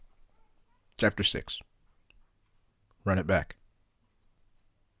Chapter 6. Run it back.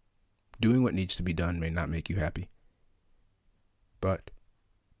 Doing what needs to be done may not make you happy, but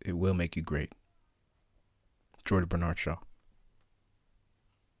it will make you great. George Bernard Shaw.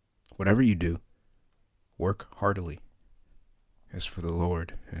 Whatever you do, work heartily, as for the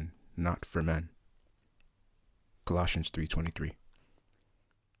Lord and not for men. Colossians 3:23.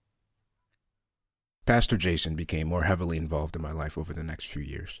 Pastor Jason became more heavily involved in my life over the next few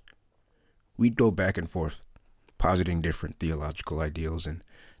years. We'd go back and forth, positing different theological ideals and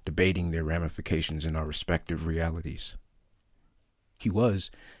debating their ramifications in our respective realities. He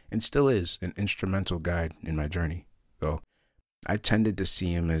was, and still is, an instrumental guide in my journey, though I tended to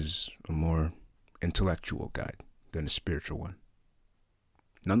see him as a more intellectual guide than a spiritual one.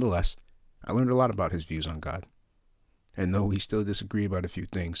 Nonetheless, I learned a lot about his views on God, and though we still disagree about a few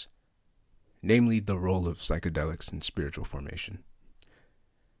things, namely the role of psychedelics in spiritual formation,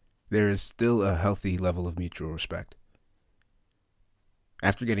 there is still a healthy level of mutual respect.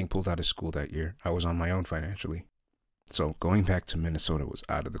 After getting pulled out of school that year, I was on my own financially, so going back to Minnesota was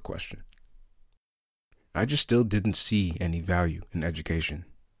out of the question. I just still didn't see any value in education,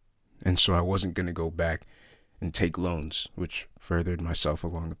 and so I wasn't going to go back and take loans, which furthered myself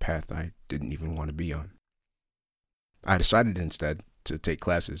along a path I didn't even want to be on. I decided instead to take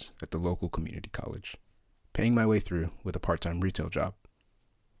classes at the local community college, paying my way through with a part-time retail job.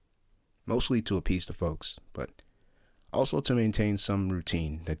 Mostly to appease the folks, but also to maintain some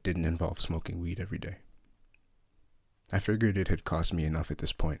routine that didn't involve smoking weed every day. I figured it had cost me enough at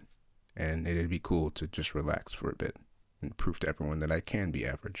this point, and it'd be cool to just relax for a bit and prove to everyone that I can be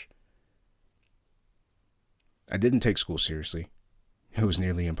average. I didn't take school seriously. It was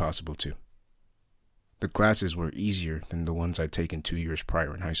nearly impossible to. The classes were easier than the ones I'd taken 2 years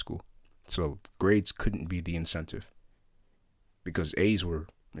prior in high school, so grades couldn't be the incentive, because A's were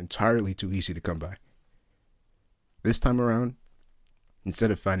entirely too easy to come by. This time around,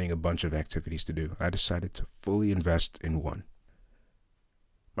 instead of finding a bunch of activities to do, I decided to fully invest in one.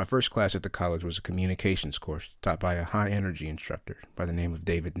 My first class at the college was a communications course taught by a high-energy instructor by the name of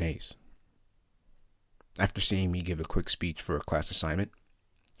David Nays. After seeing me give a quick speech for a class assignment,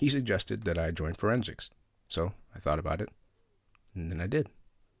 he suggested that I join forensics, so I thought about it, and then I did.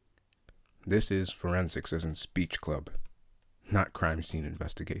 This is forensics as in speech club, not crime scene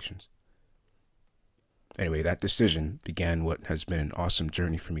investigations. Anyway, that decision began what has been an awesome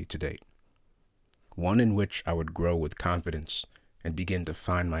journey for me to date. One in which I would grow with confidence and begin to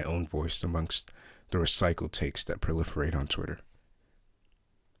find my own voice amongst the recycled takes that proliferate on Twitter.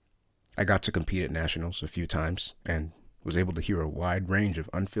 I got to compete at nationals a few times and was able to hear a wide range of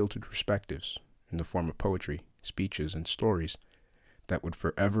unfiltered perspectives in the form of poetry, speeches, and stories that would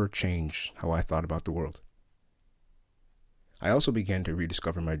forever change how I thought about the world. I also began to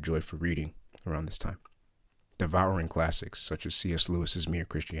rediscover my joy for reading around this time, devouring classics such as C.S. Lewis's Mere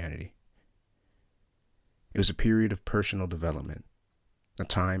Christianity. It was a period of personal development, a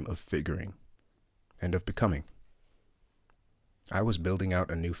time of figuring, and of becoming. I was building out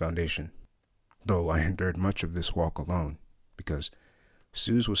a new foundation, though I endured much of this walk alone, because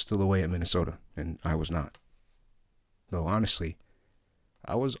Suze was still away at Minnesota, and I was not. Though honestly,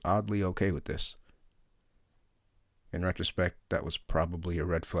 I was oddly okay with this. In retrospect, that was probably a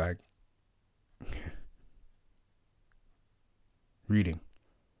red flag. Reading,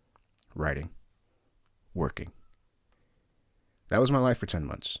 writing, working. That was my life for 10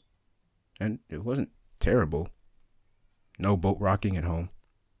 months. And it wasn't terrible. No boat rocking at home.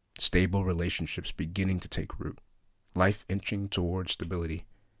 Stable relationships beginning to take root. Life inching towards stability.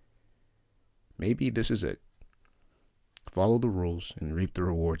 Maybe this is it. Follow the rules and reap the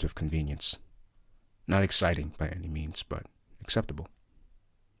rewards of convenience. Not exciting by any means, but acceptable.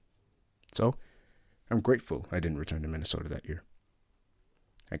 So, I'm grateful I didn't return to Minnesota that year.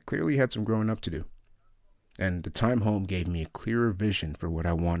 I clearly had some growing up to do, and the time home gave me a clearer vision for what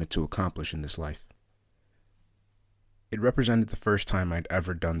I wanted to accomplish in this life. It represented the first time I'd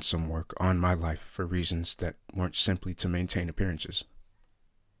ever done some work on my life for reasons that weren't simply to maintain appearances.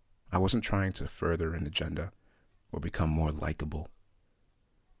 I wasn't trying to further an agenda or become more likable.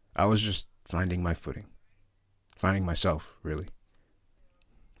 I was just finding my footing. Finding myself, really.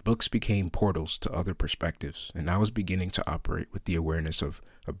 Books became portals to other perspectives, and I was beginning to operate with the awareness of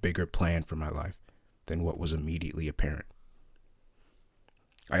a bigger plan for my life than what was immediately apparent.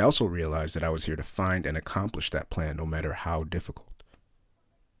 I also realized that I was here to find and accomplish that plan no matter how difficult.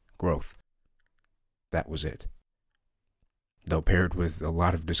 Growth. That was it. Though paired with a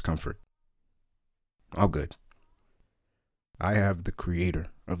lot of discomfort. All good. I have the creator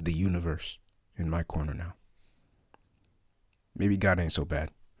of the universe in my corner now. Maybe God ain't so bad.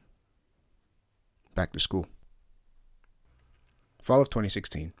 back to school. Fall of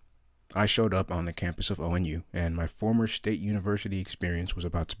 2016, I showed up on the campus of ONU, and my former state university experience was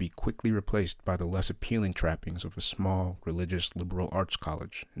about to be quickly replaced by the less appealing trappings of a small, religious, liberal arts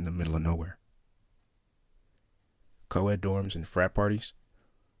college in the middle of nowhere. Co-ed dorms and frat parties.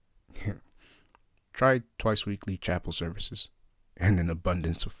 Tried twice-weekly chapel services, and an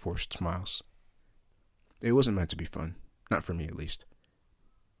abundance of forced smiles. It wasn't meant to be fun, not for me at least.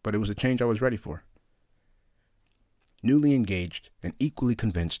 But it was a change I was ready for. Newly engaged and equally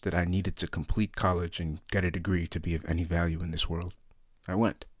convinced that I needed to complete college and get a degree to be of any value in this world, I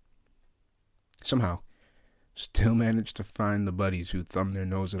went. Somehow, still managed to find the buddies who thumb their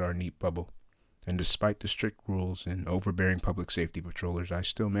nose at our neat bubble, and despite the strict rules and overbearing public safety patrollers, I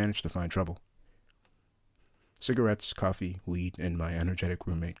still managed to find trouble. Cigarettes, coffee, weed, and my energetic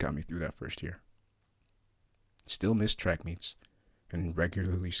roommate got me through that first year. Still missed track meets, and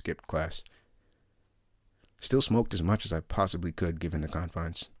regularly skipped class. Still smoked as much as I possibly could given the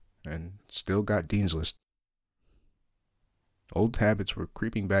confines, and still got Dean's List. Old habits were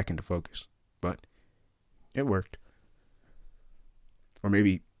creeping back into focus, but it worked. Or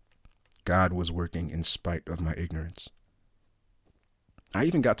maybe God was working in spite of my ignorance. I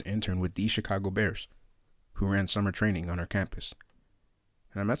even got to intern with the Chicago Bears, who ran summer training on our campus,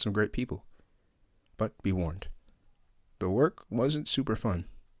 and I met some great people. But be warned, the work wasn't super fun.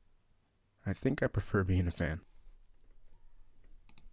 I think I prefer being a fan.